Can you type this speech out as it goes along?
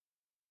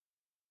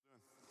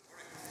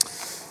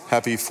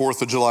Happy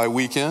 4th of July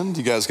weekend.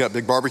 You guys got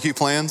big barbecue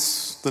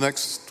plans the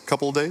next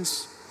couple of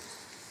days?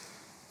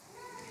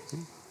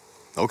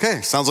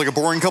 Okay, sounds like a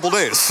boring couple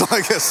days,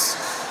 I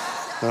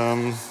guess.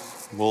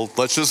 Well,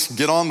 let's just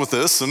get on with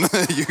this and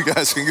you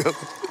guys can go.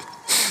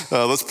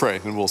 Let's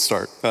pray and we'll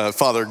start.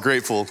 Father,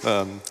 grateful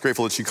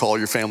that you call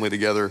your family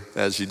together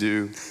as you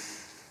do.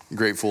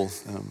 Grateful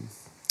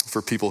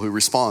for people who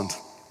respond,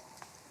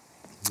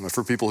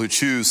 for people who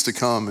choose to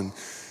come and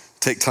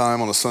take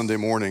time on a Sunday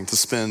morning to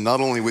spend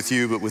not only with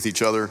you, but with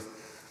each other,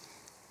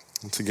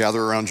 to gather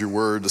around your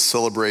word, to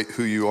celebrate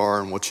who you are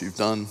and what you've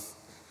done,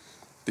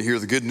 to hear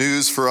the good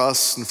news for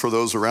us and for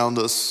those around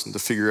us, and to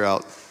figure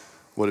out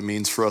what it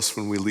means for us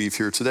when we leave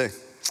here today.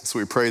 So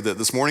we pray that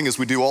this morning, as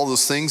we do all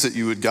those things, that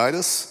you would guide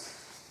us,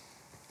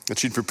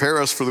 that you'd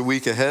prepare us for the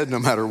week ahead, no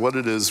matter what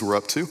it is we're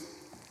up to.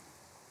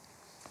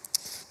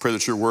 Pray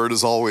that your word,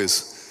 as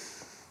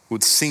always,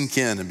 would sink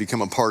in and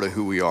become a part of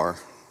who we are.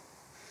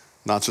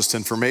 Not just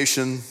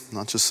information,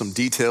 not just some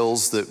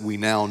details that we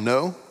now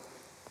know,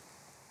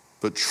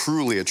 but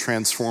truly a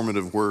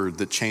transformative word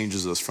that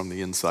changes us from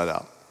the inside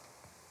out.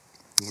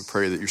 And we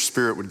pray that your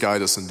spirit would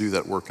guide us and do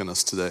that work in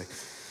us today.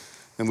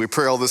 And we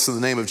pray all this in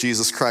the name of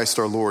Jesus Christ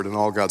our Lord, and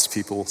all God's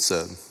people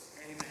said.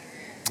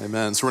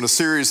 Amen. So we're in a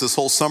series this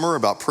whole summer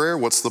about prayer.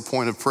 What's the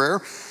point of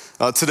prayer?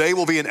 Today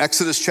we'll be in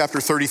Exodus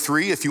chapter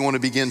 33, if you want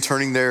to begin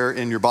turning there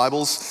in your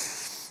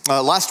Bibles.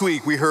 Last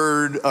week we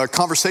heard a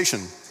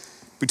conversation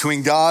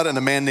between God and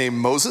a man named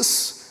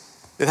Moses.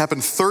 It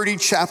happened 30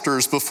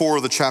 chapters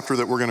before the chapter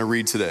that we're going to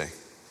read today.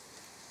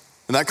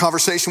 And that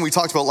conversation we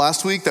talked about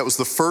last week, that was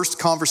the first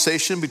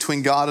conversation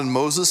between God and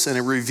Moses, and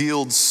it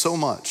revealed so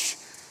much.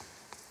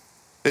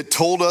 It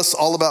told us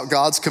all about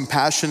God's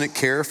compassionate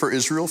care for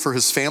Israel, for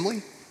his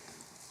family.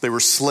 They were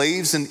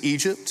slaves in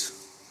Egypt.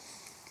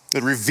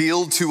 It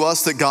revealed to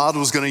us that God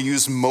was going to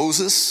use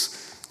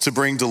Moses to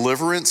bring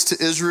deliverance to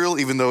Israel,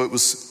 even though it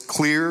was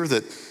clear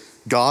that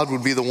God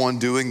would be the one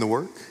doing the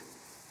work.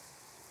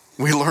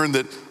 We learned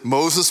that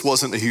Moses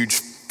wasn't a huge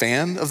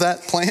fan of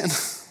that plan.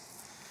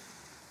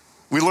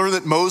 We learned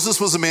that Moses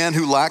was a man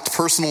who lacked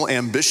personal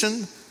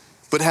ambition,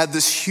 but had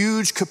this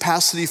huge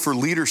capacity for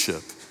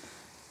leadership.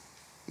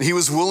 He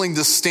was willing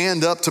to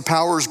stand up to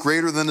powers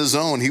greater than his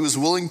own. He was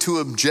willing to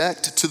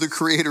object to the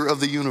creator of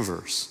the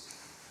universe.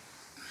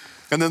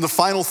 And then the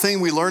final thing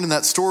we learn in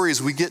that story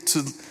is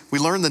we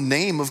learn the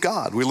name of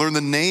God. We learn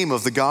the name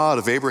of the God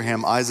of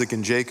Abraham, Isaac,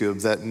 and Jacob,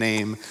 that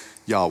name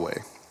Yahweh.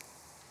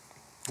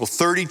 Well,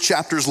 30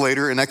 chapters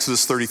later in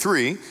Exodus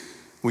 33,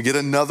 we get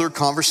another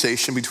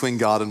conversation between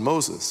God and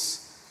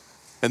Moses.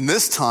 And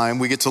this time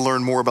we get to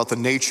learn more about the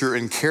nature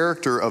and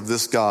character of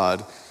this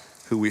God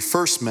who we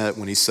first met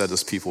when he set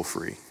his people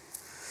free.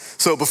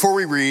 So before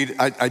we read,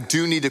 I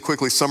do need to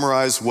quickly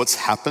summarize what's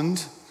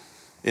happened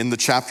in the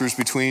chapters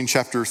between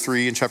chapter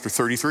 3 and chapter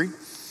 33.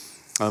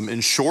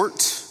 In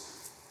short,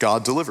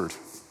 God delivered.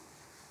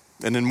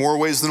 And in more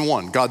ways than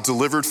one. God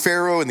delivered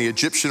Pharaoh and the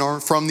Egyptian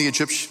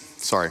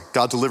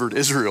God delivered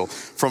Israel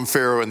from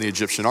Pharaoh and the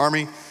Egyptian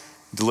army,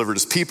 delivered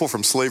his people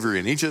from slavery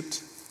in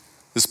Egypt.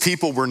 His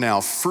people were now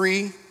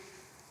free,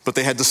 but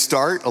they had to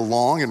start a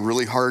long and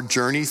really hard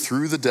journey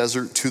through the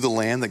desert to the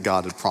land that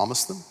God had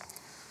promised them.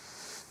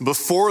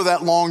 Before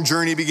that long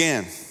journey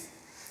began,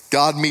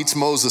 God meets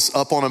Moses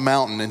up on a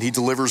mountain and he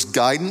delivers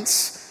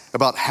guidance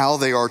about how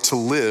they are to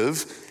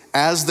live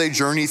as they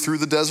journey through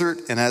the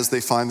desert and as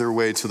they find their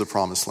way to the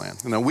promised land.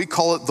 And now we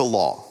call it the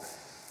law.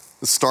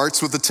 It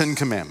starts with the 10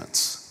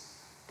 Commandments.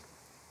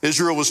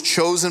 Israel was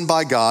chosen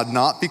by God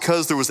not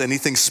because there was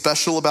anything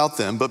special about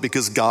them, but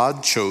because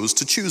God chose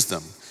to choose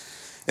them.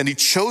 And he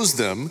chose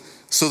them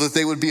so that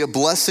they would be a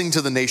blessing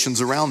to the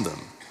nations around them.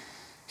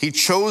 He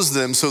chose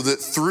them so that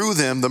through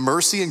them, the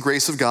mercy and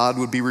grace of God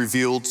would be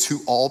revealed to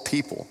all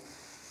people.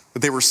 That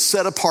they were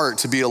set apart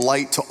to be a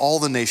light to all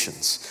the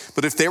nations.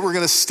 But if they were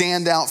going to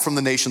stand out from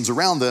the nations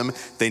around them,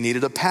 they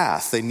needed a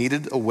path. They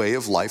needed a way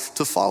of life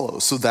to follow.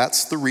 So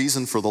that's the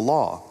reason for the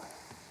law.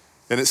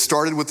 And it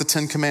started with the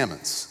 10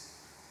 Commandments.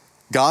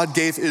 God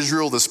gave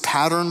Israel this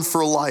pattern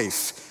for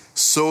life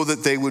so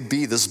that they would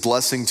be this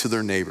blessing to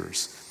their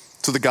neighbors.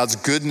 So that God's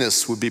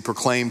goodness would be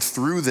proclaimed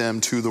through them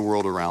to the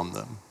world around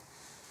them.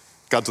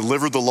 God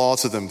delivered the law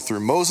to them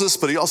through Moses,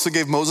 but he also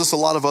gave Moses a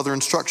lot of other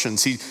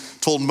instructions. He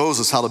told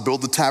Moses how to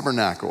build the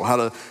tabernacle, how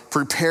to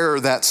prepare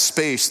that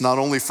space, not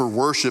only for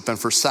worship and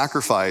for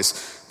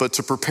sacrifice, but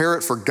to prepare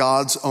it for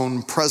God's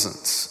own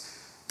presence,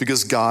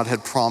 because God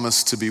had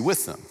promised to be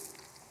with them.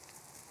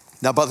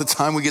 Now, by the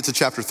time we get to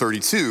chapter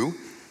 32,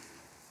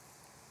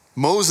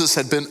 Moses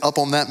had been up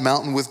on that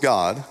mountain with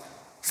God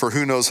for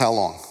who knows how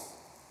long.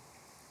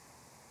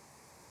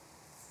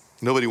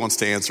 Nobody wants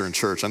to answer in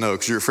church, I know,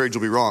 because you're afraid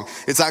you'll be wrong.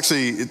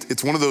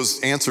 It's one of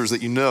those answers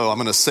that I'm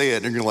going to say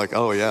it, and you're like,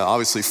 oh yeah,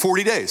 obviously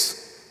 40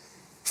 days.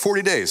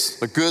 40 days,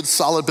 a good,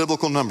 solid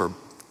biblical number.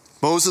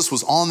 Moses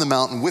was on the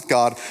mountain with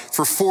God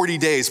for 40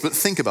 days, but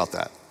think about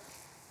that.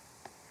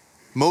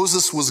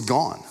 Moses was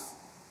gone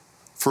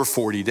for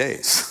 40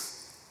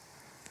 days.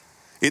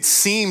 It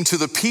seemed to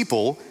the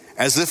people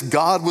as if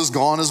God was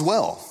gone as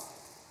well.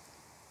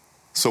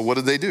 So what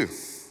did they do?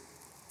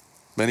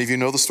 Many of you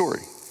know the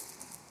story.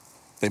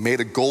 They made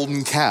a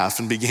golden calf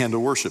and began to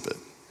worship it.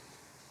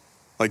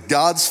 Like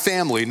God's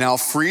family, now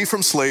free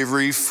from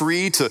slavery,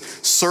 free to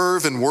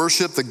serve and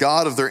worship the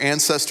God of their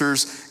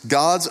ancestors,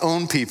 God's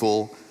own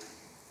people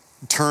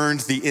turned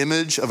the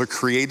image of a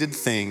created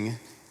thing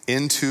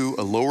into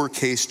a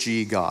lowercase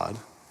g God.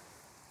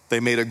 They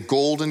made a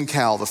golden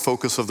cow the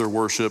focus of their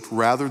worship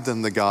rather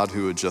than the God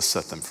who had just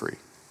set them free.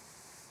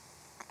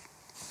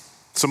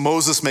 So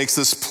Moses makes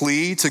this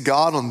plea to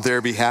God on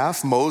their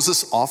behalf.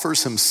 Moses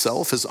offers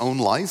himself, his own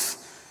life,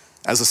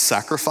 as a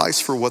sacrifice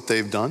for what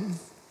they've done.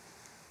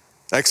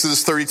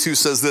 Exodus 32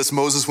 says this: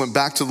 Moses went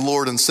back to the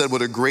Lord and said,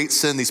 "What a great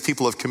sin these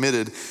people have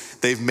committed.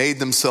 They've made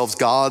themselves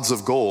gods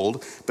of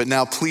gold, but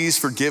now please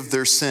forgive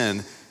their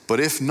sin. But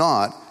if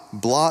not,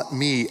 blot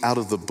me out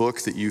of the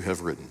book that you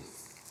have written."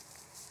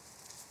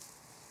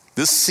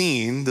 This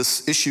scene,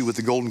 this issue with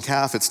the golden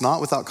calf, it's not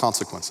without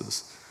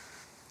consequences.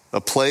 A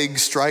plague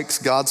strikes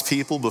God's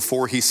people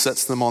before he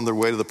sets them on their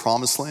way to the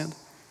promised land.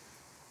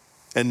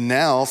 And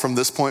now, from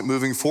this point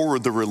moving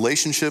forward, the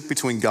relationship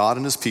between God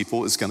and his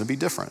people is going to be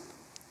different.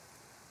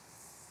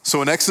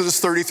 So in Exodus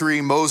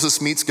 33,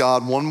 Moses meets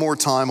God one more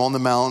time on the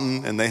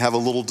mountain, and they have a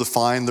little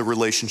define the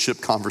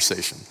relationship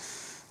conversation.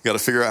 You got to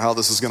figure out how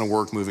this is going to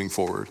work moving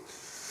forward.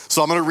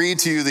 So I'm going to read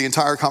to you the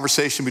entire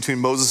conversation between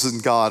Moses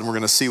and God, and we're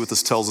going to see what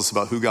this tells us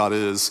about who God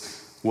is,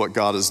 what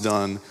God has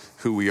done,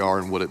 who we are,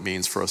 and what it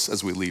means for us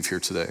as we leave here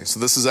today.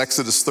 So this is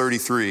Exodus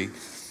 33,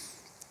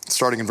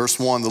 starting in verse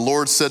 1. The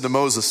Lord said to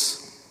Moses,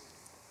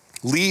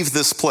 "Leave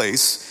this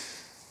place,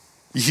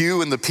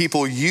 you and the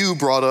people you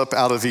brought up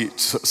out of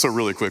Egypt." So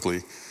really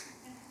quickly,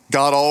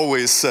 God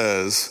always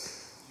says,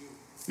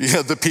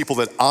 the people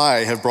that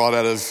I have brought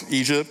out of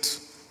Egypt.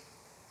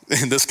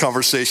 In this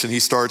conversation,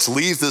 he starts,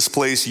 "Leave this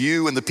place,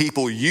 you and the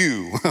people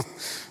you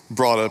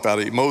brought up out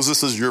of Egypt."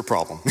 Moses is your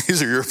problem.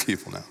 These are your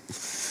people now.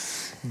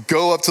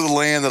 "Go up to the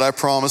land that I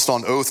promised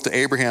on oath to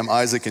Abraham,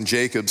 Isaac, and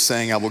Jacob,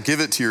 saying, I will give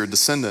it to your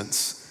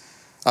descendants.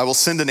 I will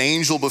send an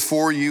angel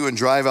before you and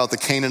drive out the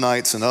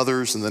Canaanites and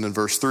others." And then in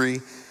verse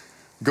 3,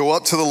 "Go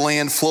up to the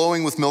land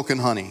flowing with milk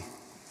and honey,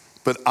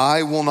 but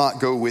I will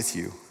not go with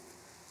you,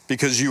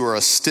 because you are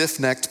a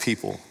stiff-necked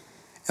people,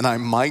 and I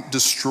might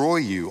destroy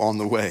you on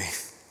the way."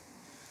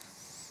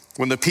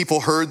 When the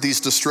people heard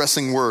these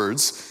distressing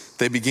words,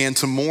 they began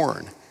to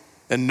mourn,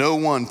 and no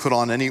one put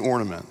on any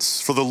ornaments.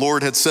 For the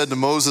Lord had said to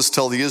Moses,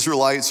 "Tell the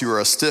Israelites, you are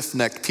a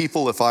stiff-necked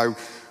people. If I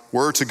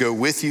were to go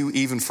with you,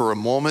 even for a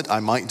moment, I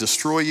might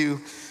destroy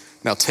you.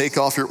 Now take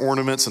off your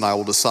ornaments, and I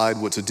will decide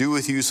what to do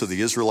with you." So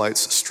the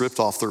Israelites stripped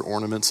off their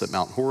ornaments at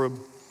Mount Horeb.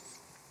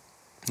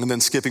 And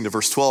then skipping to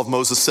verse 12,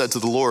 Moses said to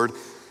the Lord,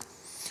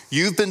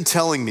 "You've been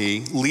telling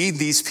me, lead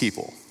these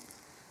people,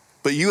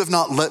 but you have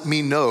not let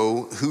me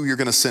know who you're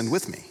going to send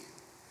with me.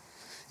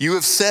 You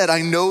have said,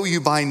 I know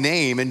you by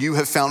name, and you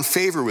have found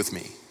favor with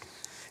me.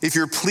 If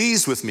you're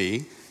pleased with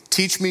me,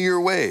 teach me your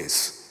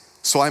ways,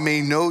 so I may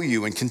know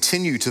you and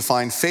continue to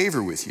find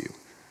favor with you.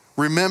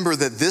 Remember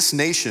that this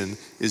nation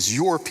is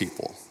your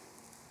people."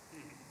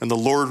 And the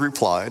Lord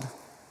replied,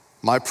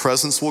 "My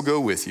presence will go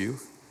with you,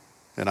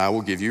 and I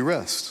will give you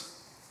rest."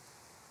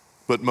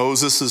 But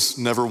Moses is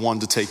never one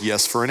to take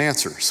yes for an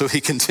answer. So he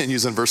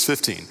continues in verse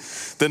 15.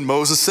 Then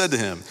Moses said to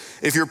him,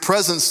 "If your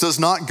presence does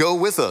not go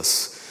with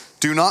us,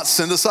 do not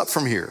send us up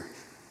from here.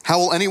 How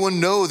will anyone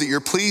know that you're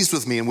pleased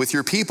with me and with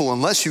your people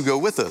unless you go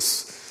with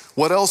us?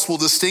 What else will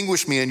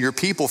distinguish me and your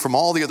people from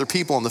all the other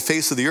people on the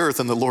face of the earth?"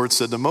 And the Lord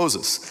said to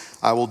Moses,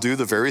 "I will do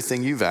the very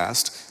thing you've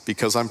asked,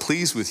 because I'm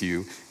pleased with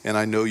you and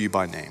I know you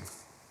by name."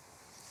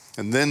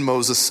 And then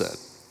Moses said,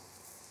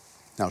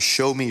 "Now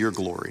show me your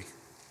glory."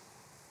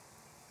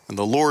 And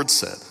the Lord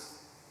said,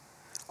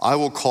 "I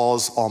will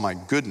cause all my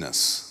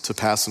goodness to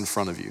pass in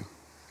front of you,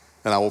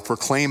 and I will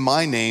proclaim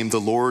my name, the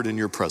Lord, in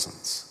your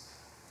presence.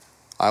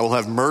 I will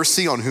have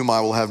mercy on whom I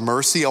will have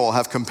mercy. I will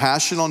have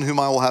compassion on whom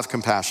I will have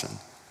compassion.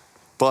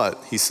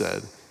 But," he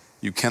said,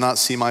 "you cannot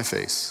see my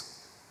face,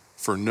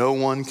 for no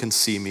one can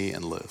see me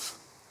and live."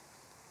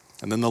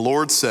 And then the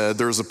Lord said,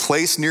 "There is a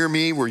place near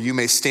me where you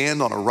may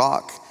stand on a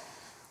rock.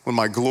 When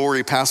my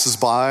glory passes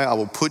by, I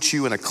will put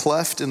you in a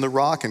cleft in the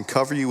rock and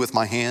cover you with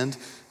my hand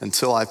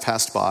until I've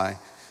passed by.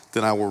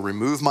 Then I will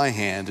remove my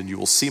hand and you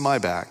will see my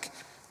back,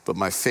 but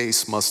my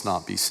face must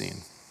not be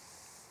seen."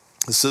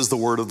 This is the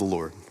word of the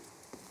Lord.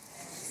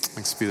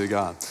 Thanks be to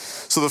God.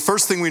 So the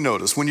first thing we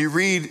notice, when you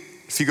read,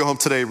 if you go home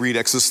today, read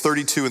Exodus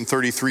 32 and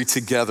 33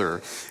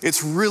 together,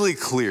 it's really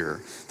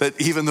clear that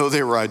even though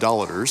they were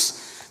idolaters,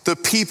 the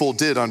people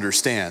did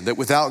understand that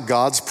without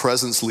God's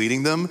presence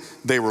leading them,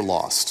 they were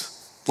lost.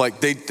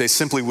 Like they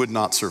simply would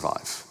not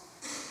survive.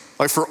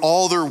 Like for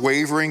all their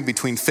wavering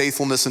between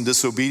faithfulness and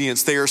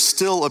disobedience, they are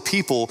still a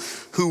people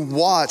who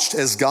watched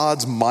as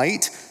God's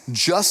might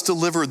just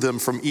delivered them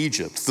from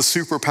Egypt, the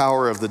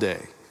superpower of the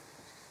day.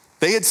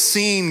 They had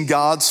seen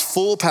God's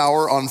full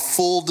power on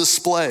full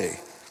display.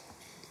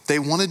 They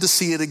wanted to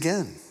see it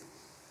again.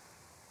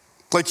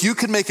 Like you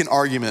could make an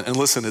argument, and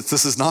listen,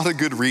 this is not a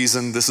good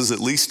reason, this is at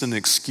least an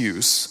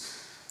excuse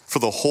for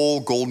the whole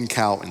golden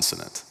cow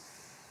incident.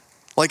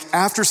 Like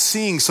after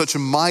seeing such a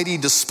mighty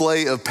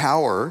display of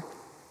power,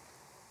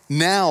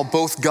 now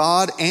both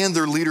God and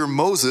their leader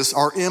Moses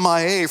are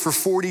MIA for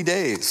 40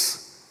 days.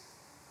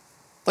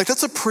 Like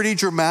that's a pretty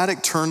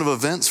dramatic turn of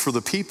events for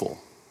the people.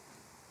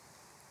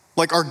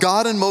 Like are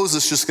God and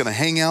Moses just gonna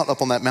hang out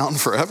up on that mountain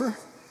forever?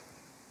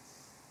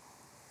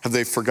 Have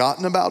they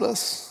forgotten about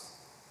us?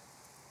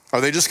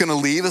 Are they just gonna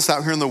leave us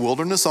out here in the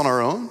wilderness on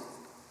our own?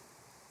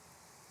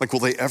 Like will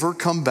they ever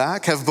come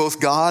back? Have both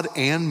God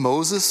and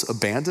Moses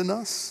abandoned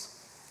us?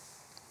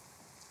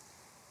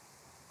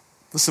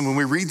 Listen, when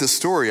we read this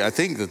story, I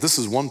think that this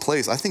is one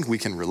place I think we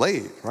can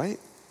relate, right?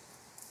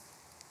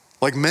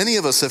 Like many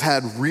of us have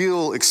had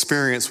real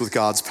experience with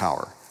God's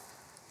power,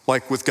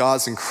 like with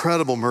God's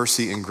incredible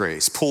mercy and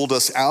grace, pulled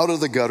us out of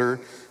the gutter,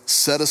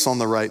 set us on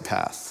the right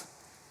path.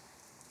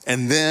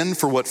 And then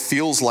for what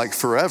feels like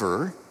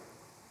forever,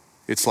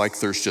 it's like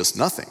there's just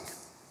nothing.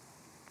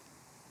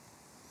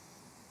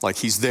 Like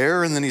he's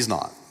there and then he's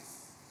not.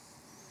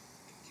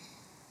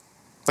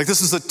 Like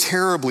this is a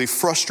terribly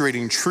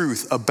frustrating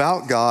truth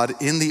about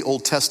God in the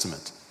Old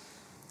Testament.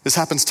 This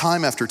happens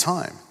time after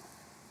time.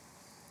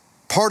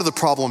 Part of the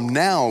problem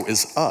now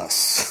is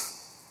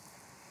us,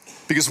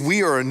 because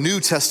we are a New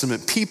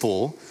Testament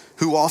people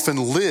who often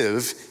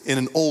live in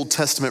an Old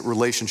Testament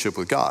relationship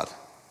with God.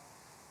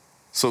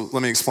 So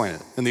let me explain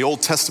it. In the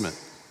Old Testament,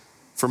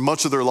 for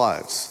much of their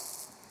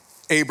lives,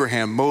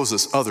 Abraham,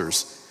 Moses,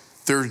 others,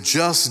 they're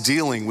just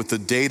dealing with the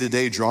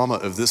day-to-day drama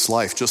of this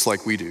life, just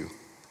like we do.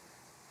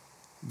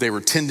 They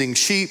were tending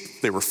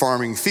sheep, they were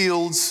farming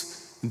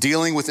fields,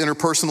 dealing with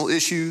interpersonal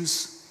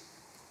issues.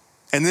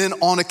 And then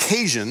on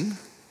occasion,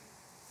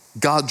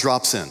 God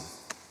drops in.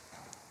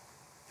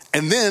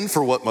 And then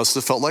for what must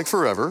have felt like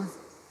forever,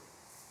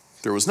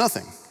 there was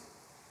nothing.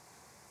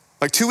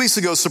 Like 2 weeks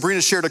ago,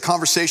 Sabrina shared a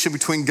conversation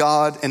between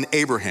God and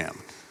Abraham,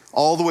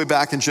 all the way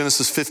back in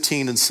Genesis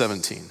 15 and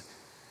 17.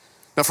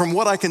 Now, from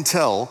what I can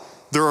tell,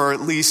 there are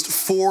at least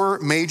 4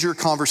 major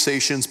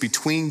conversations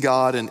between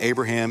God and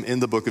Abraham in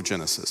the book of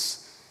Genesis.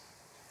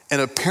 And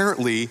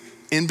apparently,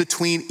 in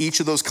between each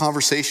of those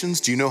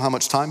conversations, do you know how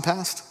much time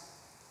passed?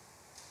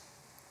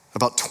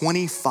 About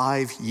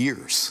 25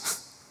 years.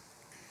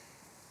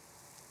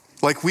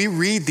 Like we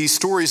read these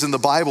stories in the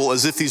Bible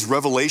as if these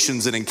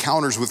revelations and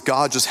encounters with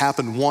God just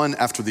happened one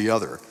after the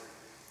other.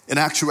 In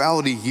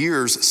actuality,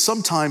 years,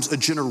 sometimes a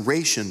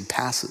generation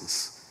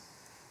passes.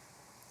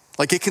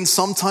 Like it can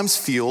sometimes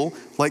feel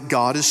like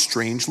God is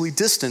strangely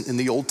distant in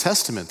the Old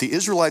Testament. The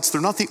Israelites, they're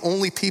not the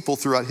only people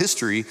throughout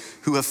history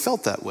who have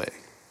felt that way.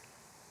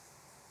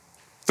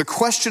 The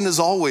question is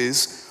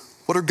always,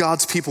 what are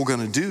God's people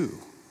gonna do?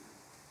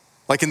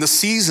 Like in the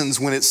seasons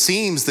when it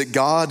seems that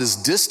God is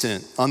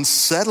distant,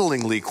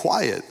 unsettlingly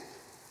quiet,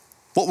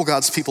 what will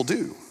God's people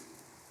do?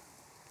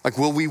 Like,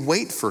 will we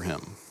wait for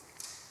him?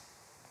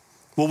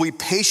 Will we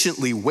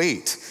patiently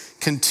wait,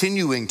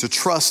 continuing to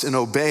trust and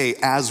obey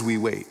as we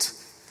wait?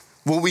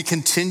 Will we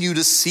continue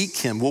to seek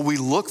him? Will we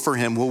look for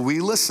him? Will we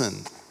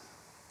listen?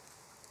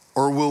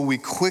 Or will we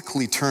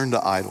quickly turn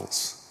to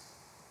idols?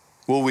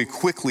 Will we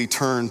quickly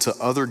turn to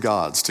other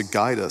gods to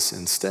guide us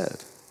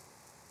instead?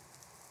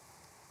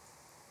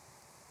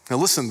 Now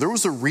listen, there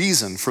was a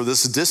reason for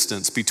this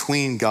distance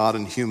between God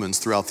and humans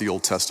throughout the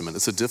Old Testament.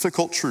 It's a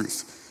difficult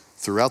truth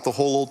throughout the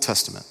whole Old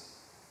Testament.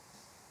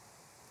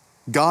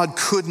 God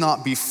could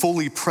not be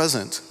fully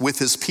present with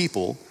his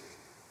people,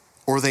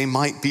 or they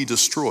might be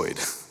destroyed.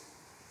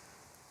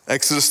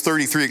 Exodus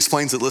 33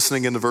 explains it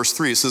listening into verse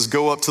 3. It says,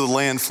 "Go up to the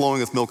land flowing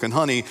with milk and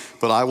honey,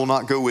 but I will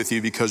not go with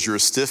you because you're a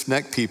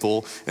stiff-necked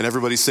people." And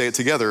everybody say it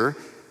together.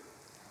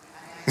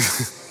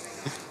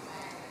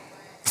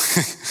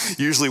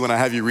 Usually when I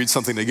have you read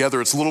something together,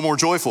 it's a little more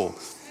joyful.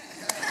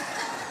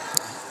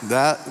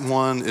 That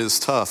one is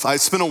tough. I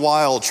spent a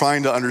while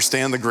trying to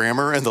understand the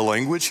grammar and the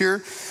language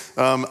here.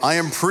 I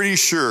am pretty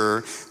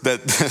sure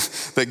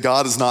that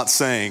God is not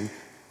saying,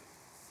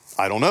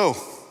 I don't know,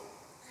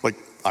 like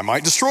I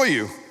might destroy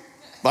you.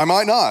 I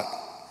might not.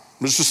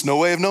 There's just no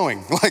way of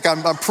knowing. Like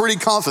I'm pretty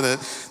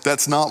confident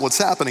that's not what's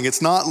happening.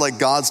 It's not like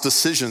God's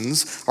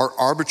decisions are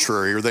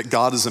arbitrary or that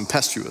God is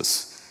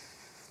impetuous.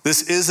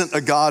 This isn't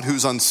a God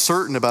who's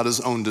uncertain about his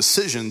own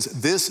decisions.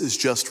 This is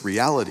just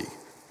reality.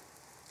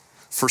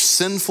 For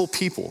sinful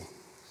people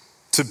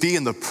to be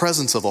in the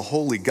presence of a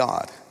holy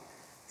God,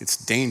 it's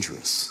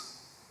dangerous.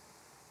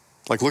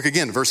 Like look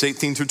again, verse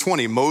 18 through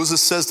 20.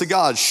 Moses says to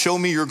God, "Show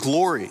me your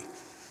glory.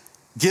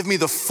 Give me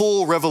the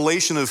full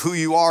revelation of who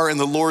you are." And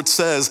the Lord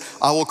says,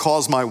 "I will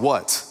cause my"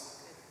 what?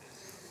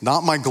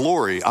 Not my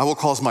glory. "I will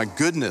cause my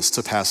goodness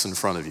to pass in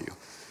front of you.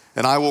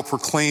 And I will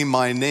proclaim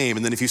my name."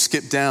 And then if you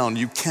skip down,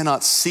 "You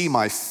cannot see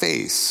my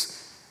face,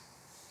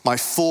 my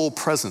full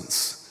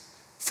presence.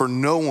 For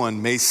no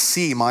one may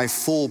see my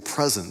full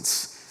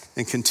presence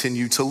and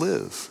continue to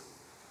live."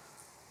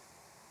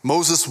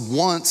 Moses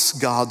wants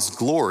God's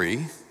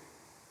glory.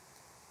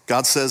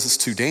 God says it's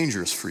too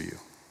dangerous for you.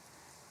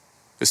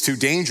 It's too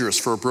dangerous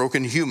for a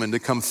broken human to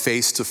come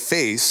face to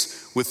face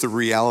with the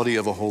reality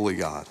of a holy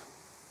God.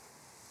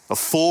 A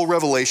full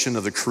revelation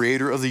of the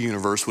creator of the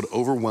universe would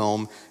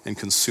overwhelm and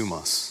consume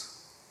us.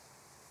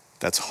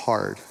 That's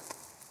hard.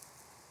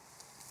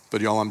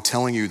 But y'all, I'm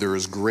telling you, there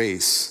is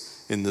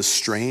grace in this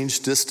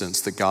strange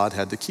distance that God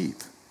had to keep.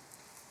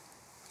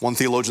 One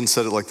theologian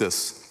said it like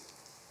this.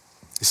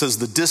 He says,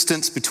 the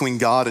distance between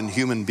God and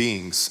human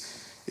beings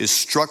is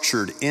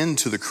structured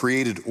into the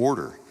created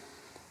order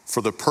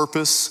for the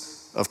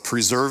purpose of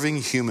preserving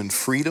human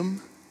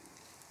freedom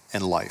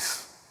and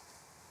life.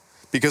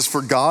 Because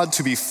for God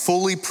to be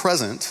fully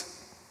present,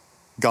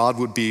 God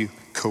would be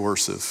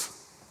coercive.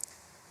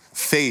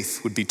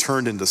 Faith would be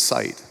turned into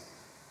sight,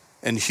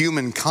 and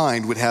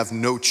humankind would have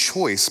no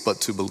choice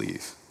but to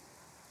believe.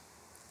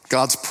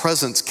 God's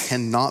presence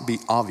cannot be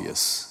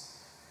obvious.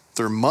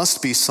 There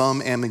must be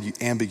some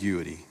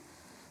ambiguity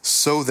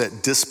so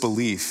that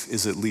disbelief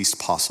is at least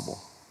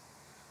possible.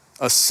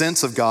 A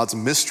sense of God's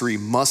mystery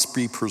must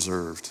be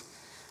preserved.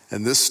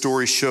 And this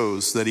story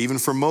shows that even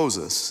for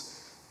Moses,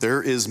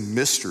 there is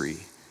mystery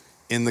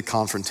in the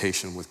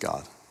confrontation with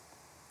God.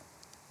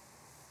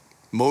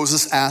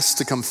 Moses asks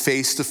to come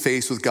face to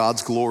face with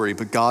God's glory,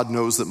 but God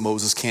knows that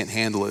Moses can't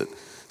handle it.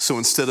 So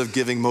instead of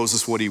giving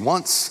Moses what he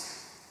wants,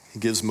 he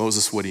gives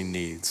Moses what he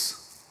needs.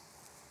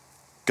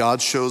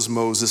 God shows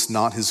Moses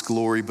not his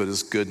glory, but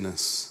his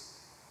goodness,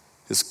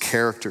 his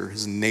character,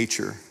 his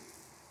nature.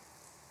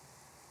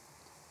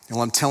 And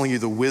I'm telling you,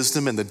 the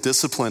wisdom and the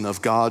discipline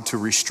of God to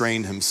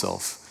restrain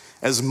himself.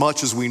 As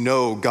much as we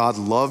know God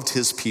loved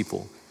his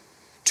people,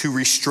 to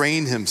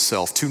restrain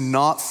himself, to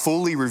not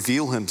fully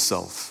reveal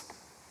himself.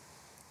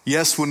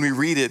 Yes, when we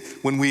read it,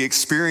 when we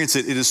experience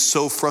it, it is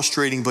so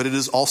frustrating, but it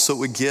is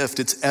also a gift.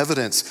 It's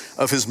evidence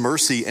of his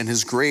mercy and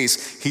his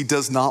grace. He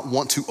does not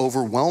want to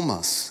overwhelm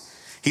us.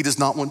 He does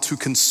not want to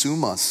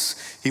consume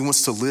us. He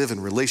wants to live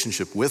in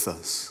relationship with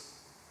us.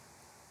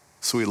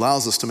 So he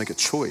allows us to make a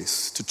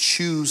choice, to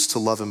choose to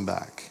love him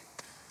back.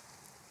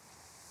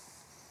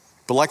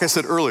 But like I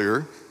said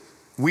earlier,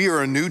 we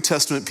are a New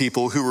Testament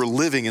people who are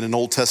living in an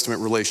Old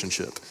Testament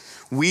relationship.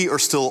 We are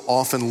still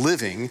often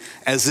living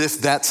as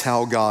if that's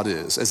how God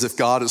is, as if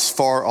God is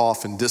far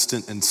off and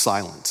distant and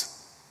silent.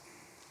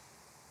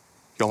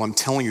 Y'all, I'm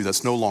telling you,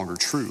 that's no longer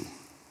true.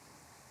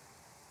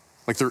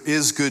 Like, there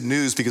is good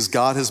news because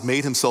God has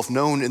made himself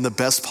known in the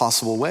best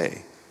possible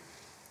way.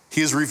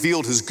 He has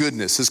revealed his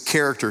goodness, his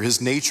character,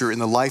 his nature in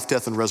the life,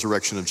 death, and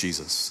resurrection of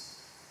Jesus.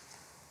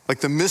 Like,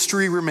 the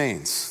mystery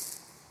remains.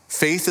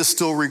 Faith is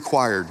still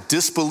required.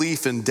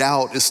 Disbelief and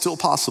doubt is still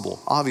possible,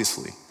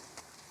 obviously.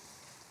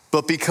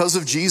 But because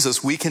of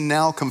Jesus, we can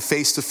now come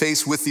face to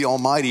face with the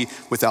Almighty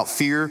without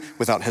fear,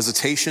 without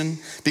hesitation,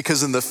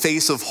 because in the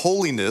face of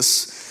holiness,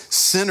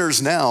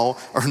 sinners now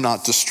are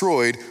not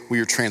destroyed, we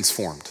are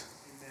transformed.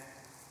 Amen.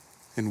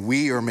 And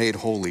we are made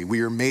holy. We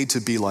are made to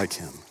be like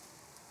him.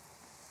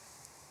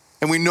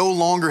 And we no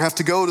longer have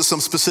to go to some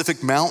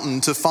specific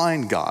mountain to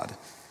find God.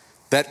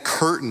 That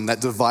curtain, that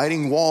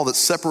dividing wall that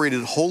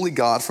separated holy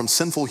God from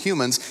sinful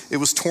humans, it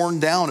was torn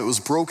down, it was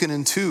broken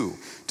in two,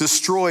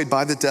 destroyed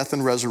by the death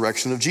and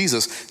resurrection of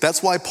Jesus.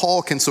 That's why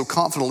Paul can so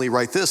confidently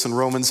write this in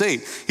Romans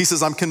 8. He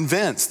says, I'm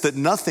convinced that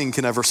nothing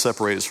can ever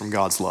separate us from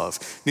God's love.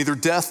 Neither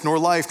death nor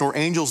life, nor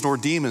angels nor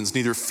demons,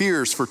 neither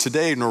fears for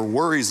today nor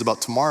worries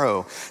about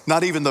tomorrow.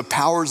 Not even the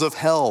powers of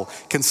hell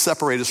can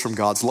separate us from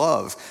God's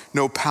love.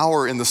 No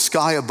power in the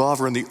sky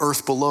above or in the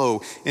earth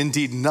below.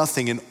 Indeed,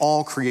 nothing in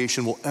all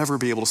creation will ever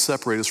be able to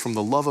separate us from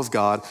the love of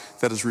God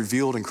that is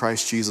revealed in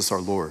Christ Jesus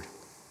our Lord.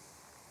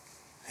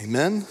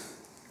 Amen?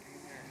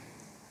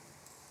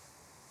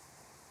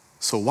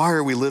 So why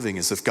are we living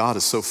as if God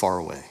is so far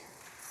away?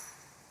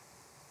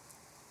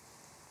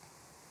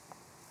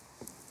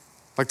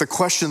 Like, the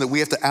question that we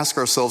have to ask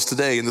ourselves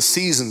today in the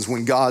seasons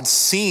when God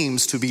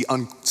seems to be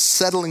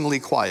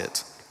unsettlingly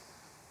quiet.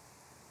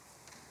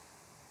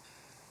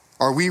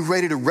 Are we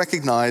ready to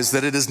recognize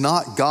that it is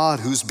not God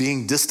who's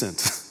being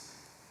distant?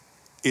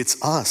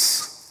 It's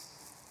us.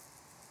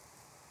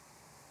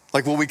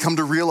 Like, will we come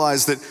to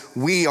realize that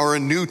we are a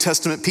New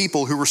Testament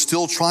people who are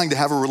still trying to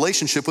have a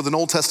relationship with an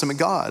Old Testament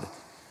God?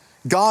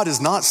 God is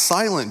not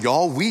silent,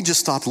 y'all. We just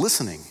stopped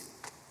listening.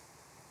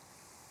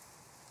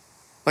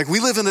 Like, we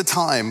live in a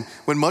time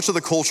when much of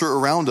the culture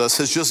around us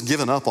has just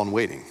given up on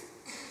waiting.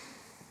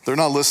 They're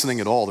not listening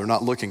at all. They're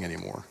not looking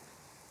anymore.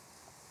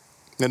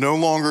 They no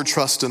longer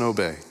trust and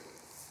obey.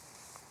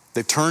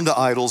 They've turned to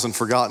idols and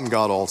forgotten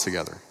God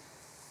altogether.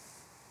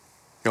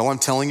 Y'all, I'm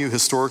telling you,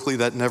 historically,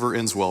 that never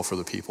ends well for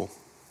the people.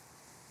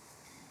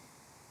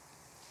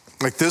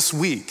 Like, this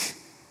week,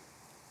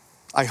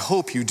 I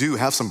hope you do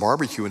have some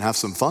barbecue and have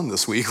some fun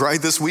this week,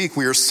 right? This week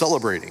we are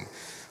celebrating.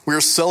 We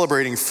are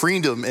celebrating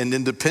freedom and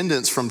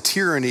independence from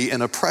tyranny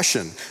and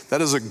oppression.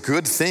 That is a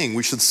good thing.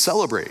 We should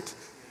celebrate.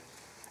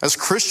 As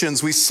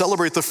Christians, we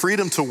celebrate the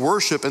freedom to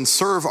worship and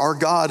serve our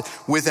God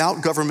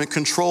without government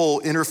control,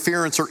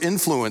 interference, or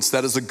influence.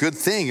 That is a good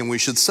thing, and we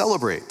should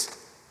celebrate.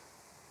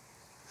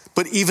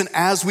 But even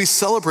as we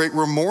celebrate,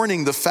 we're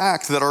mourning the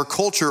fact that our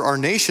culture, our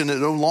nation, it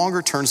no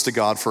longer turns to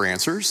God for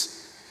answers,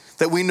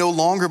 that we no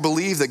longer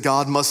believe that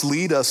God must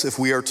lead us if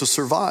we are to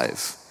survive.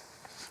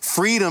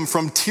 Freedom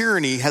from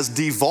tyranny has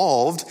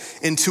devolved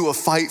into a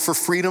fight for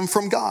freedom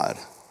from God.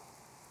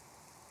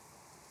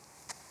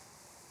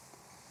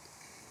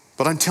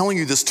 But I'm telling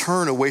you, this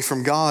turn away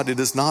from God, it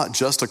is not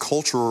just a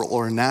cultural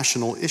or a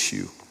national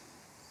issue.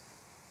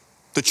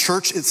 The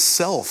church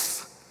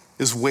itself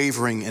is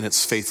wavering in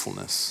its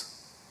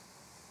faithfulness.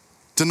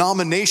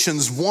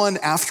 Denominations, one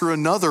after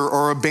another,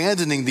 are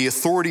abandoning the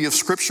authority of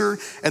Scripture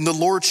and the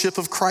lordship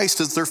of Christ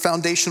as their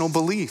foundational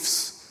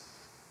beliefs.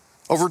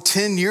 Over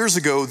 10 years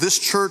ago, this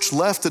church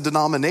left a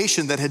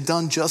denomination that had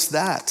done just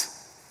that.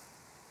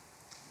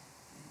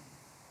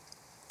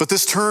 But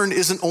this turn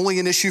isn't only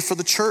an issue for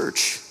the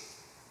church.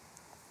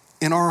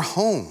 In our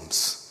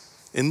homes,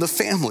 in the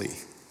family,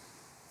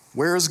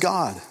 where is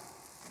God?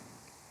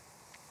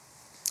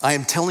 I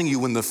am telling you,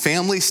 when the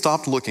family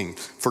stopped looking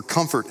for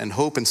comfort and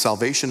hope and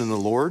salvation in the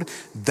Lord,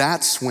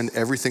 that's when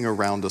everything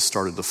around us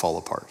started to fall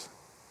apart.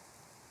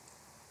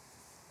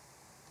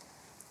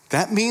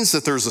 That means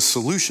that there's a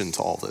solution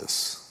to all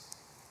this.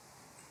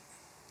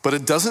 But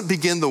it doesn't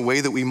begin the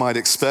way that we might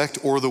expect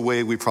or the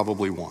way we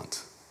probably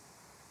want.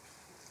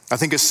 I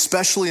think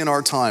especially in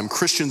our time,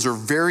 Christians are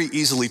very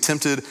easily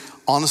tempted.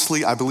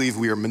 Honestly, I believe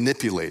we are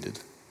manipulated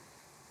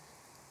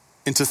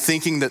into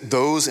thinking that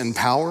those in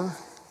power,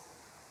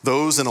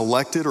 those in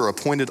elected or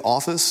appointed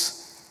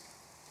office,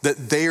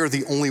 that they are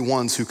the only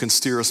ones who can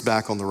steer us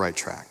back on the right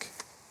track.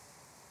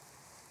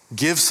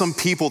 Give some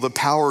people the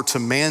power to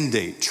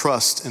mandate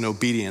trust and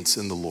obedience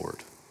in the Lord.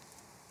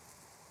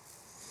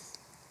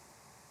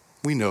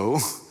 We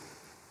know,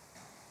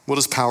 what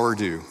does power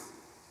do?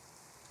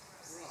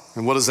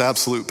 And what does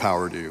absolute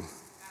power do?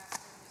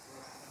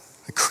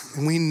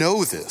 And we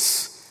know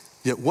this,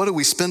 yet what do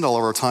we spend all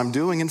of our time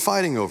doing and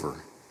fighting over?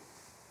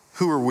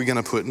 Who are we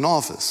going to put in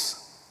office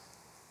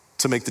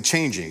to make the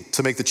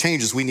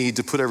changes we need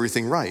to put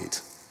everything right?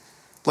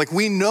 Like,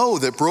 we know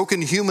that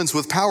broken humans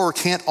with power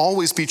can't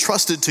always be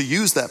trusted to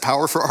use that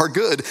power for our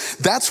good.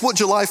 That's what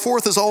July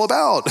 4th is all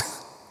about.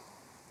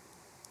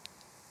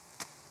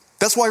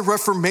 That's why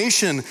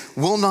Reformation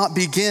will not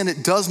begin.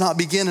 It does not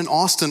begin in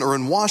Austin or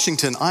in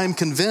Washington. I am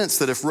convinced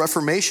that if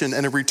Reformation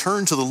and a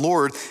return to the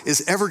Lord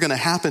is ever going to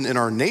happen in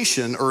our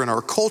nation or in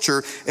our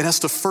culture, it has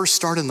to first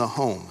start in the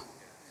home.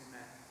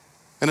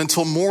 And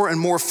until more and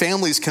more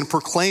families can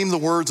proclaim the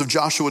words of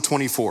Joshua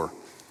 24,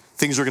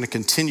 things are going to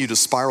continue to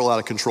spiral out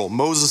of control.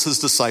 Moses'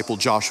 disciple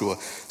Joshua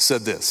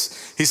said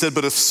this. He said,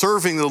 "But if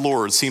serving the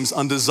Lord seems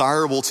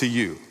undesirable to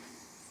you,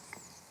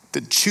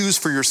 then choose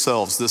for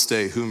yourselves this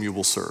day whom you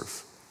will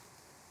serve.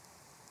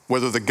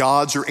 Whether the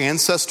gods your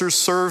ancestors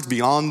served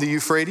beyond the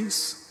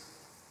Euphrates,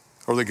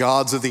 or the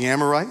gods of the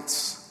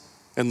Amorites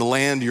in the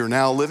land you're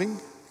now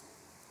living.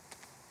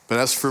 But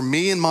as for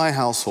me and my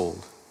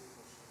household,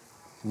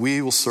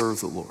 we will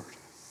serve the Lord."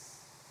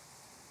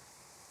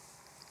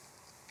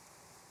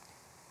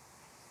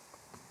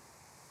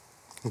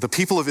 The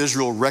people of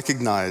Israel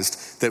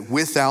recognized that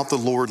without the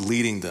Lord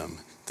leading them,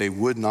 they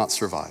would not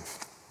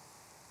survive.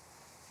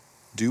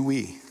 Do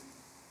we?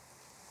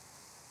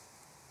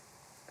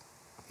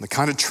 The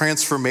kind of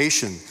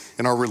transformation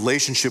in our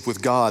relationship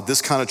with God,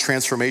 this kind of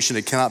transformation,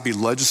 it cannot be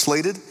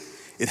legislated.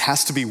 It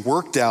has to be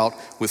worked out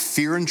with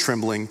fear and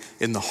trembling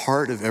in the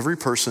heart of every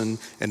person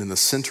and in the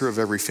center of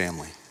every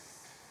family.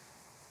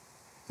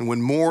 And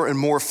when more and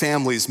more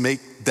families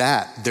make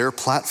that their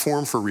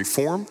platform for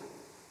reform,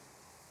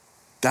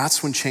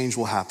 that's when change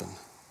will happen.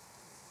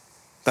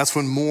 That's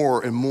when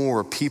more and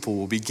more people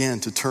will begin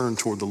to turn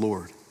toward the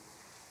Lord.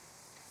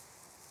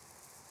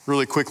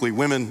 Really quickly,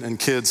 women and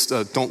kids,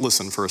 don't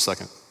listen for a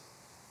second.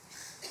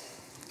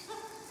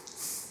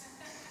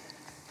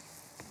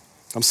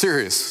 I'm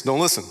serious. Don't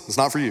listen. It's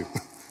not for you.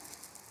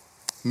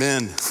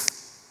 Men,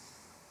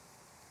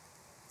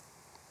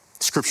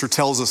 Scripture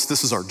tells us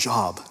this is our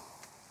job.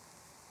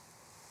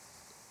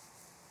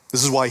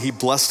 This is why He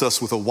blessed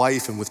us with a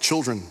wife and with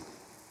children.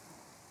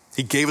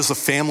 He gave us a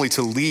family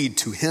to lead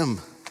to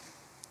Him.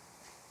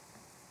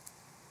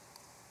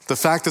 The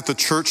fact that the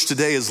church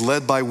today is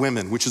led by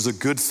women, which is a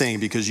good thing,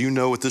 because you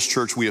know at this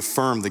church we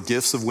affirm the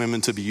gifts of women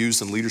to be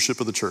used in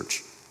leadership of the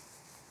church.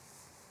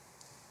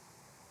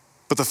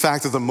 But the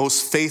fact that the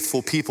most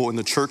faithful people in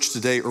the church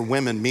today are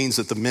women means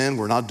that the men,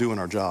 we're not doing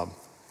our job.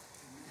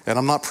 And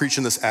I'm not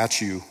preaching this at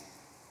you.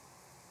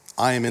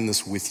 I am in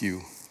this with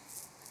you.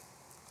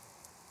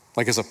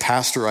 Like, as a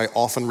pastor, I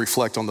often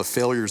reflect on the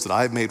failures that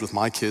I've made with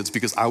my kids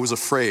because I was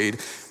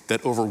afraid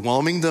that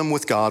overwhelming them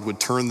with God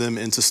would turn them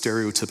into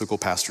stereotypical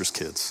pastor's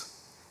kids.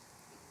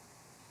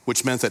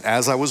 Which meant that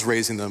as I was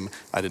raising them,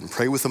 I didn't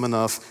pray with them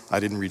enough, I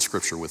didn't read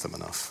Scripture with them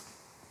enough.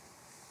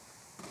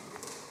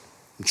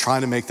 I'm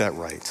trying to make that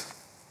right.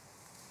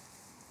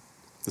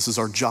 This is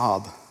our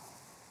job.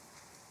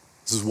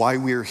 This is why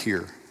we are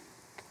here.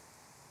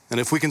 And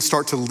if we can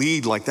start to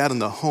lead like that in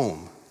the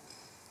home,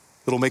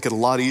 it'll make it a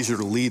lot easier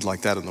to lead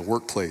like that in the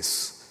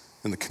workplace,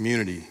 in the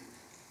community,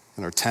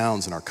 in our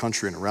towns, in our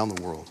country, and around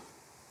the world.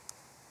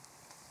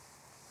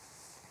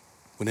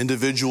 When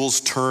individuals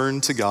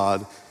turn to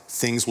God,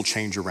 things will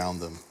change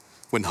around them.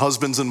 When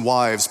husbands and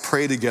wives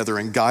pray together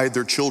and guide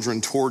their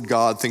children toward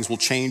God, things will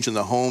change in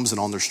the homes and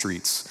on their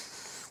streets.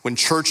 When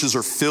churches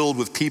are filled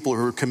with people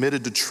who are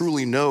committed to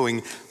truly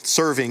knowing,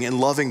 serving, and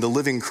loving the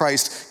living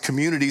Christ,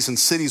 communities and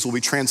cities will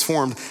be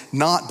transformed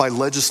not by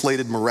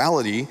legislated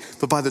morality,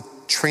 but by the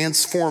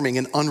transforming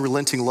and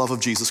unrelenting love of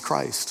Jesus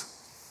Christ.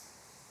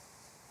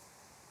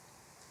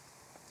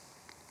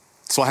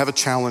 So I have a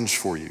challenge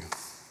for you.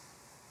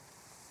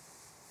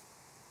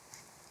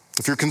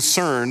 If you're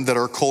concerned that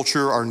our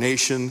culture, our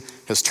nation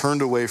has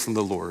turned away from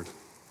the Lord,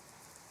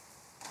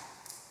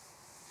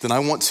 then I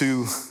want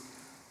to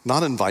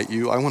not invite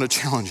you, I want to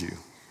challenge you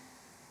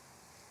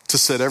to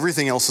set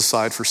everything else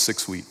aside for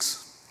 6 weeks.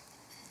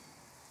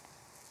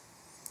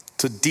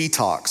 To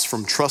detox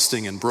from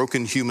trusting in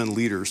broken human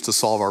leaders to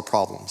solve our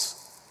problems,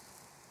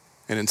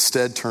 and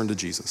instead turn to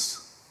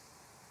Jesus.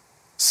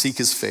 Seek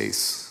his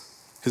face,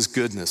 his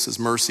goodness, his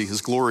mercy,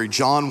 his glory.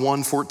 John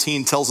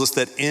 1:14 tells us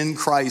that in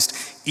Christ,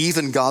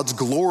 even God's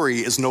glory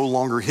is no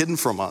longer hidden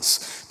from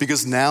us,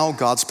 because now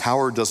God's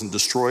power doesn't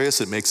destroy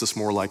us, it makes us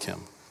more like him.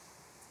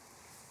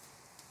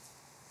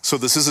 So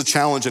this is a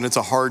challenge, and it's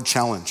a hard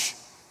challenge.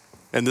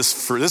 And this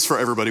for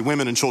everybody,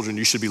 women and children,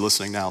 you should be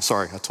listening now.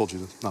 Sorry, I told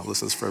you to not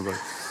listen. This is for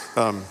everybody.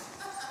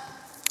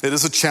 It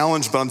is a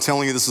challenge, but I'm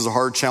telling you this is a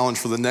hard challenge.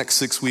 For the next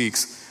 6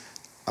 weeks,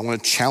 I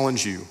want to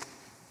challenge you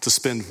to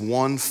spend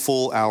 1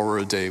 full hour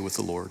a day with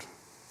the Lord.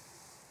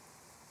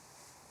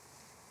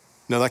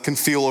 Now that can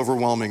feel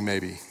overwhelming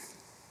maybe.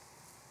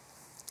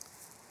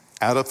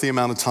 Add up the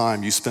amount of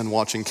time you spend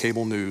watching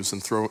cable news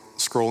and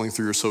scrolling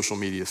through your social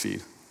media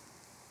feed.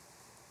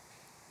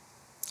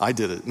 I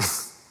did it.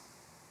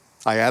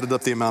 I added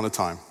up the amount of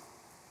time.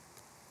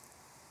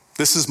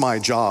 This is my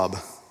job,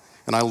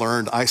 and I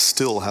learned I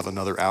still have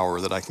another hour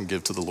that I can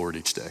give to the Lord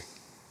each day.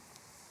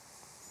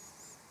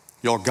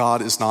 Y'all,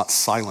 God is not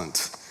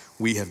silent.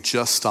 We have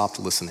just stopped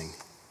listening.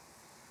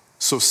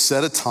 So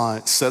set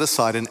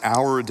aside an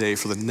hour a day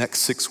for the next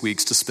 6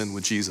 weeks to spend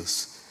with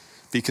Jesus.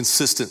 Be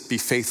consistent, be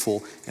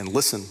faithful, and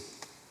listen.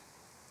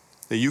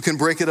 Now you can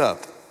break it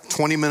up,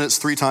 20 minutes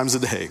 3 times a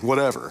day,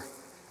 whatever.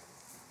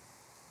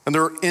 And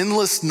there are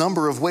endless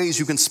number of ways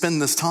you can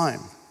spend this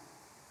time.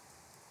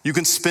 You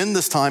can spend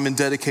this time in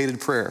dedicated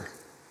prayer.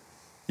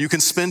 You can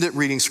spend it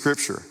reading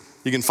scripture.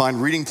 You can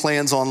find reading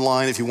plans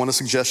online. If you want a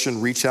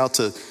suggestion, reach out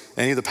to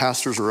any of the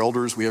pastors or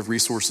elders. We have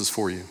resources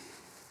for you.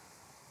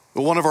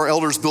 But one of our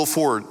elders, Bill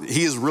Ford,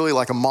 he is really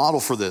like a model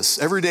for this.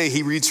 Every day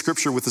he reads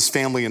scripture with his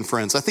family and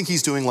friends. I think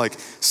he's doing like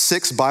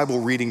 6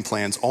 Bible reading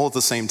plans all at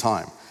the same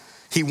time.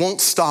 He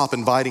won't stop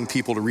inviting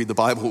people to read the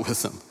Bible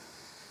with him.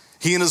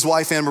 He and his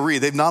wife, Anne Marie,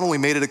 they've not only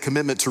made it a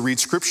commitment to read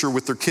scripture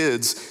with their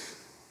kids,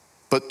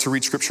 but to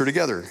read scripture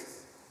together.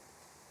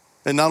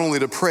 And not only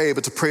to pray,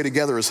 but to pray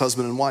together as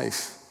husband and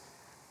wife.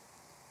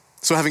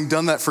 So having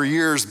done that for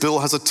years, Bill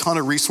has a ton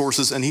of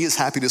resources, and he is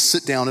happy to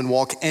sit down and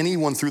walk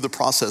anyone through the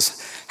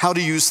process. How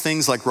to use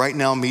things like Right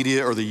Now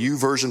Media or the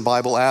YouVersion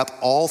Bible app,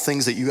 all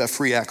things that you have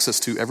free access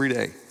to every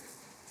day.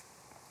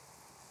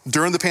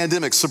 During the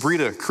pandemic,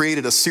 Sabrina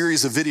created a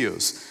series of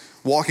videos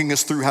walking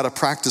us through how to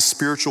practice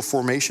spiritual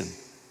formation.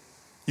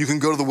 You can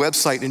go to the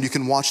website and you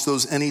can watch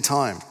those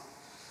anytime.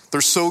 They're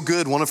so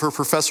good, one of her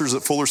professors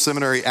at Fuller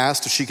Seminary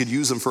asked if she could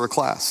use them for a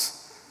class.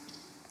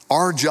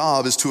 Our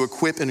job is to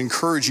equip and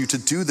encourage you to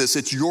do this.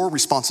 It's your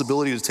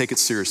responsibility to take it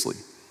seriously.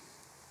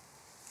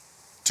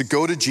 To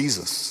go to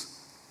Jesus,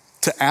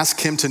 to ask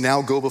him to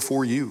now go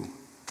before you,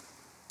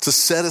 to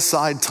set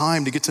aside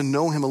time to get to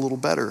know him a little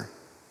better.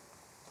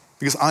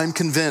 Because I'm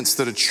convinced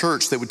that a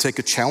church that would take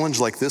a challenge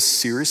like this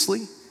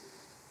seriously,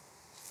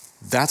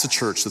 that's a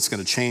church that's going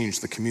to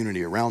change the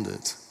community around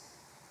it.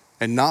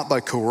 And not by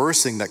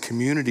coercing that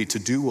community to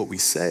do what we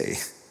say,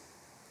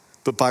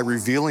 but by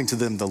revealing to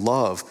them the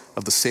love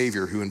of the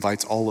Savior who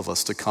invites all of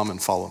us to come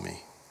and follow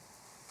me.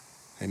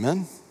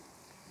 Amen?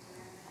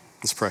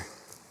 Let's pray.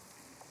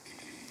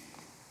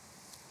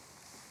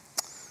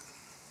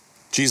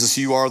 Jesus,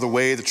 you are the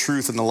way, the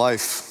truth, and the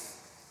life.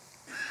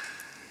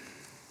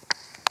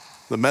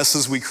 The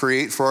messes we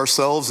create for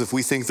ourselves, if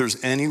we think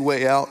there's any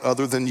way out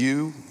other than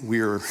you,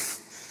 we're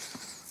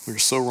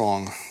so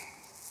wrong.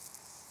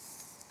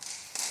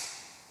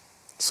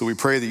 So we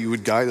pray that you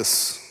would guide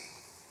us.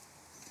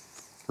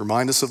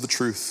 Remind us of the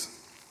truth.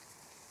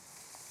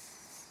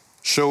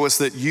 Show us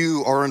that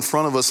you are in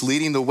front of us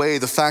leading the way.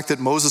 The fact that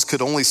Moses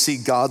could only see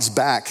God's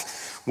back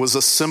was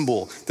a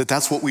symbol that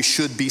that's what we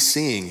should be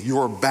seeing.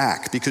 Your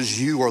back,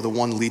 because you are the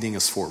one leading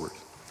us forward.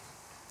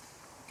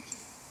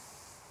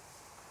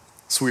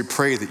 So we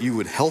pray that you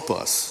would help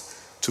us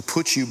to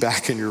put you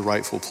back in your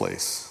rightful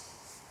place.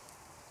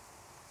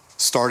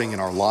 Starting in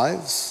our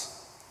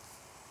lives,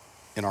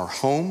 in our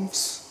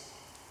homes,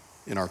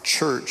 in our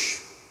church,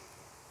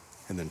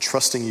 and then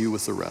trusting you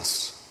with the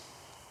rest.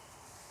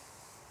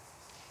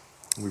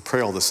 And we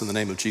pray all this in the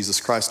name of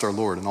Jesus Christ our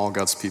Lord, and all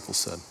God's people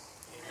said.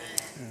 Amen.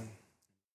 Amen.